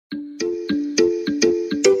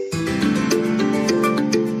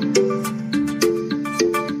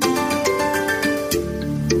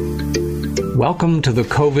Welcome to the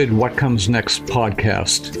COVID What Comes Next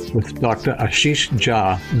podcast with Dr. Ashish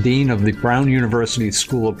Jha, Dean of the Brown University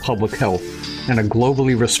School of Public Health and a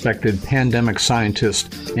globally respected pandemic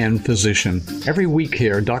scientist and physician. Every week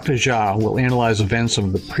here, Dr. Jha will analyze events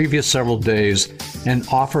of the previous several days and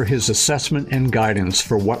offer his assessment and guidance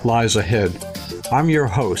for what lies ahead. I'm your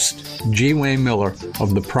host, G. Wayne Miller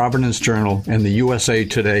of the Providence Journal and the USA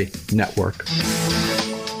Today Network.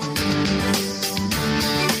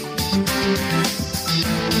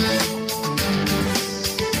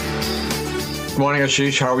 Good morning,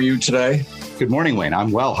 Ashish. How are you today? Good morning, Wayne.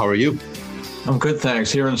 I'm well. How are you? I'm good,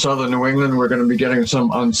 thanks. Here in southern New England, we're going to be getting some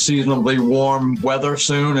unseasonably warm weather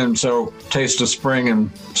soon, and so taste of spring, and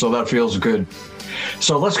so that feels good.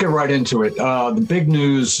 So let's get right into it. The big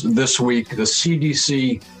news this week, the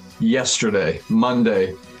CDC yesterday,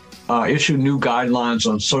 Monday, issued new guidelines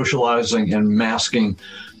on socializing and masking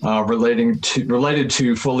related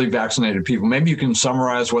to fully vaccinated people. Maybe you can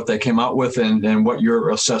summarize what they came out with and what your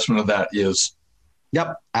assessment of that is.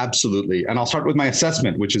 Yep, absolutely. And I'll start with my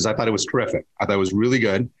assessment, which is I thought it was terrific. I thought it was really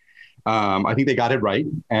good. I think they got it right.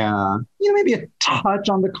 Maybe a touch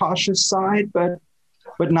on the cautious side, but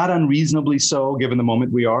not unreasonably so given the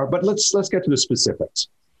moment we are. But let's get to the specifics.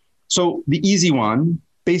 So the easy one,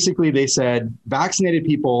 basically they said vaccinated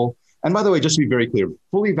people, and by the way, just to be very clear,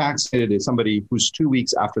 fully vaccinated is somebody who's 2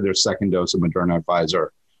 weeks after their second dose of Moderna or Pfizer,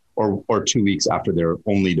 or 2 weeks after their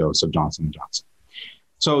only dose of Johnson & Johnson.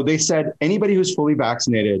 So they said anybody who's fully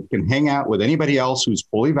vaccinated can hang out with anybody else who's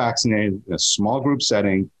fully vaccinated in a small group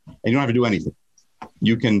setting, and you don't have to do anything.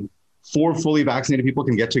 Four fully vaccinated people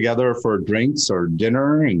can get together for drinks or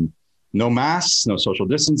dinner, and no masks, no social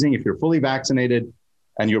distancing. If you're fully vaccinated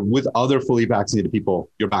and you're with other fully vaccinated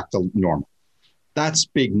people, you're back to normal. That's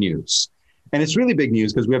big news. And it's really big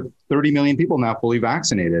news because we have 30 million people now fully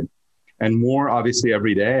vaccinated, and more obviously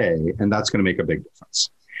every day, and that's going to make a big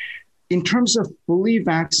difference. In terms of fully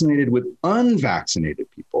vaccinated with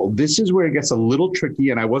unvaccinated people, this is where it gets a little tricky,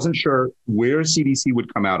 and I wasn't sure where CDC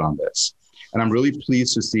would come out on this. And I'm really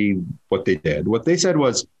pleased to see what they did. What they said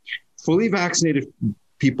was fully vaccinated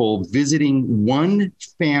people visiting one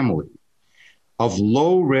family of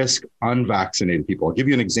low-risk unvaccinated people. I'll give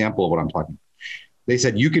you an example of what I'm talking about. They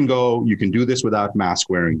said you can do this without mask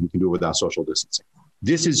wearing, you can do it without social distancing.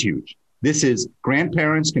 This is huge. This is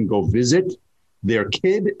grandparents can go visit their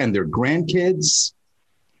kid and their grandkids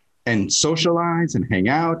and socialize and hang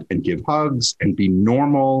out and give hugs and be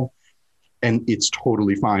normal. And it's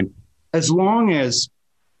totally fine. As long as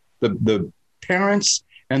the parents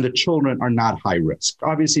and the children are not high risk.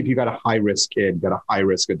 Obviously, if you got a high risk kid, got a high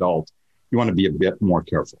risk adult, you want to be a bit more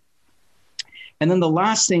careful. And then the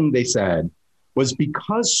last thing they said was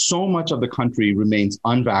because so much of the country remains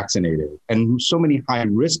unvaccinated and so many high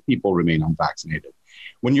risk people remain unvaccinated,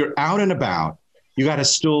 when you're out and about, you got to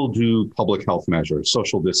still do public health measures,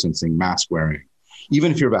 social distancing, mask wearing,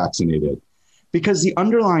 even if you're vaccinated. Because the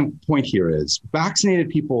underlying point here is vaccinated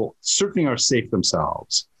people certainly are safe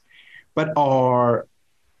themselves, but are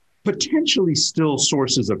potentially still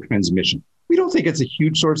sources of transmission. We don't think it's a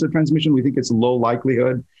huge source of transmission. We think it's low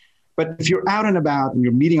likelihood. But if you're out and about and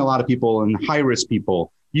you're meeting a lot of people and high-risk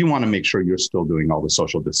people, you want to make sure you're still doing all the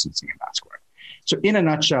social distancing and mask wearing. So in a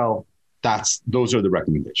nutshell, those are the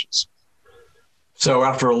recommendations. So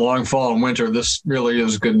after a long fall and winter, this really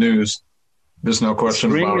is good news. There's no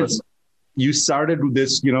question about it. You started with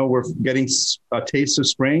this, we're getting a taste of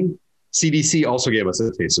spring. CDC also gave us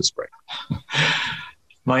a taste of spring.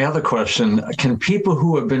 My other question, can people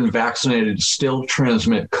who have been vaccinated still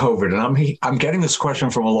transmit COVID? And I'm getting this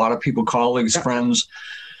question from a lot of people, colleagues, friends,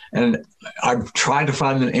 and I've tried to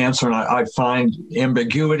find an answer, and I find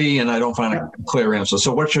ambiguity, and I don't find a clear answer.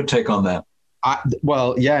 So what's your take on that?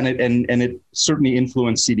 And it certainly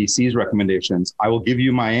influenced CDC's recommendations. I will give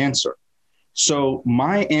you my answer. So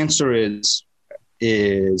my answer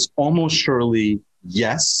is almost surely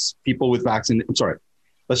yes. People with vaccine. I'm sorry.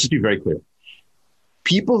 Let's just be very clear.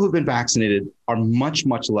 People who've been vaccinated are much,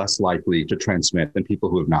 much less likely to transmit than people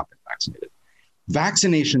who have not been vaccinated.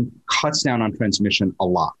 Vaccination cuts down on transmission a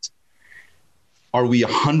lot. Are we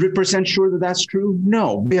 100% sure that that's true?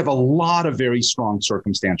 No. We have a lot of very strong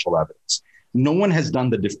circumstantial evidence. No one has done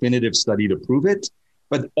the definitive study to prove it,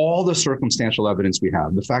 but all the circumstantial evidence we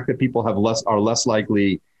have, the fact that people are less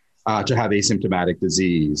likely to have asymptomatic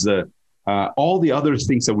disease, all the other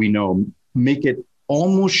things that we know make it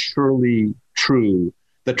almost surely true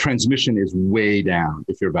that transmission is way down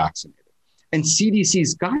if you're vaccinated. And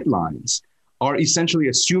CDC's guidelines are essentially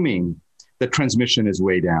assuming that transmission is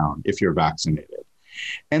way down if you're vaccinated.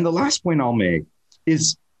 And the last point I'll make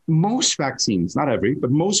is most vaccines, not every,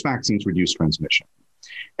 but most vaccines reduce transmission.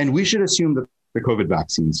 And we should assume that the COVID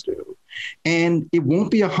vaccines do. And it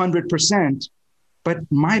won't be 100%, but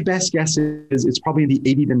my best guess is it's probably in the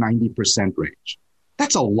 80 to 90% range.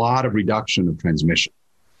 That's a lot of reduction of transmission.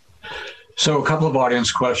 So a couple of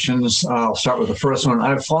audience questions. I'll start with the first one.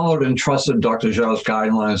 I've followed and trusted Dr. Jha's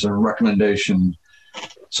guidelines and recommendation.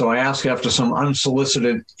 So I ask, after some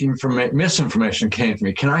unsolicited misinformation came to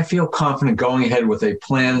me, can I feel confident going ahead with a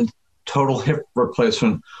planned total hip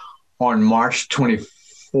replacement on March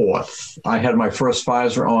 24th? I had my first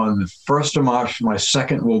Pfizer on the 1st of March. My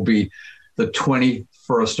second will be the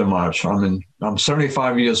 21st of March. I'm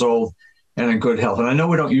 75 years old and in good health. And I know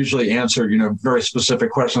we don't usually answer, very specific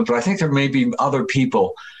questions, but I think there may be other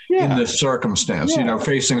people in this circumstance,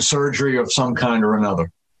 facing surgery of some kind or another.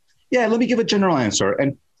 Yeah, let me give a general answer.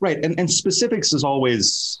 And specifics is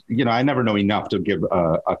always, I never know enough to give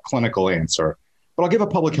a clinical answer, but I'll give a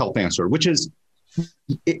public health answer, which is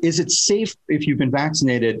it safe if you've been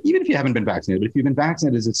vaccinated, even if you haven't been vaccinated, but if you've been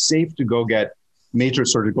vaccinated, is it safe to go get major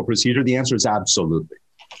surgical procedure? The answer is absolutely.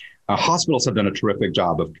 Hospitals have done a terrific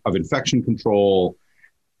job of infection control.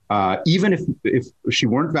 Even if she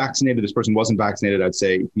weren't vaccinated, this person wasn't vaccinated, I'd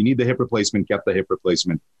say, if you need the hip replacement, get the hip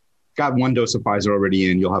replacement. Got one dose of Pfizer already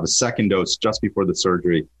in. You'll have a second dose just before the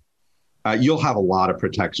surgery. You'll have a lot of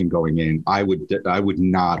protection going in. I would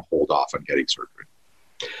not hold off on getting surgery.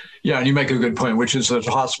 Yeah, and you make a good point, which is that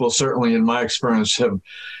hospitals certainly, in my experience,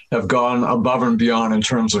 have gone above and beyond in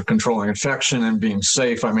terms of controlling infection and being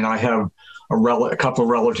safe. I mean, I have a couple of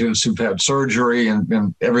relatives who've had surgery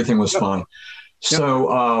and everything was fine. Yep.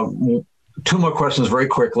 So two more questions very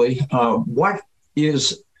quickly. What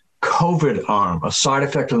is COVID arm, a side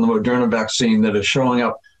effect of the Moderna vaccine that is showing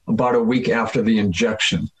up about a week after the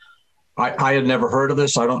injection? I had never heard of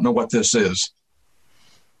this. I don't know what this is.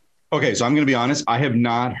 Okay, so I'm going to be honest. I have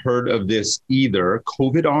not heard of this either.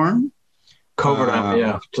 COVID arm? COVID arm,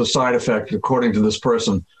 yeah. It's a side effect, according to this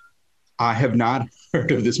person. I have not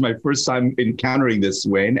heard of this. My first time encountering this,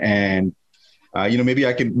 Wayne. And, maybe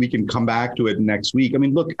we can come back to it next week. I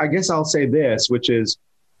mean, look, I guess I'll say this, which is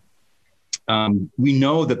we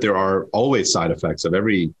know that there are always side effects of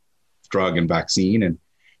every drug and vaccine. And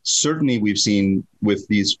certainly we've seen with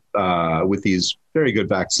these very good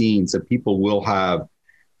vaccines that people will have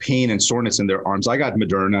pain and soreness in their arms. I got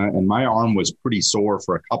Moderna and my arm was pretty sore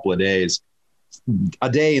for a couple of days, a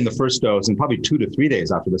day in the first dose and probably 2 to 3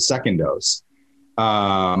 days after the second dose.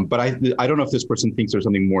 But I don't know if this person thinks there's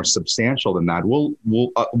something more substantial than that. We'll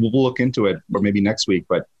look into it, or maybe next week,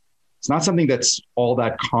 but it's not something that's all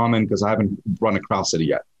that common because I haven't run across it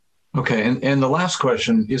yet. Okay. And the last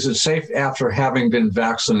question, is it safe after having been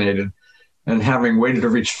vaccinated and having waited to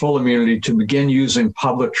reach full immunity to begin using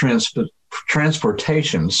public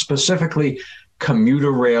transportation, specifically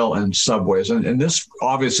commuter rail and subways? And this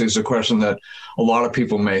obviously is a question that a lot of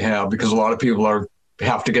people may have because a lot of people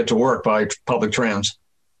have to get to work by public trans.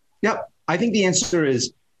 Yep. I think the answer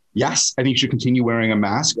is yes. I think you should continue wearing a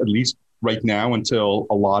mask, at least right now, until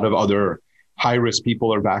a lot of other high-risk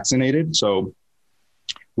people are vaccinated. So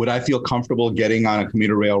would I feel comfortable getting on a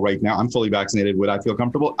commuter rail right now? I'm fully vaccinated. Would I feel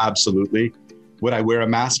comfortable? Absolutely. Would I wear a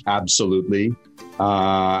mask? Absolutely.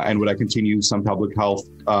 And would I continue some public health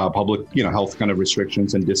kind of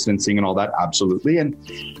restrictions and distancing and all that? Absolutely.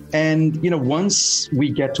 And once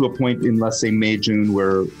we get to a point in, let's say, May, June,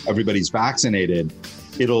 where everybody's vaccinated,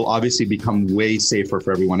 it'll obviously become way safer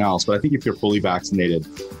for everyone else. But I think if you're fully vaccinated,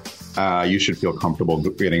 you should feel comfortable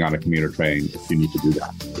getting on a commuter train if you need to do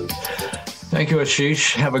that. Thank you,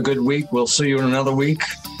 Ashish. Have a good week. We'll see you in another week.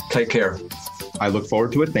 Take care. I look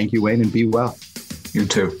forward to it. Thank you, Wayne, and be well. You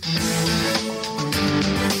too.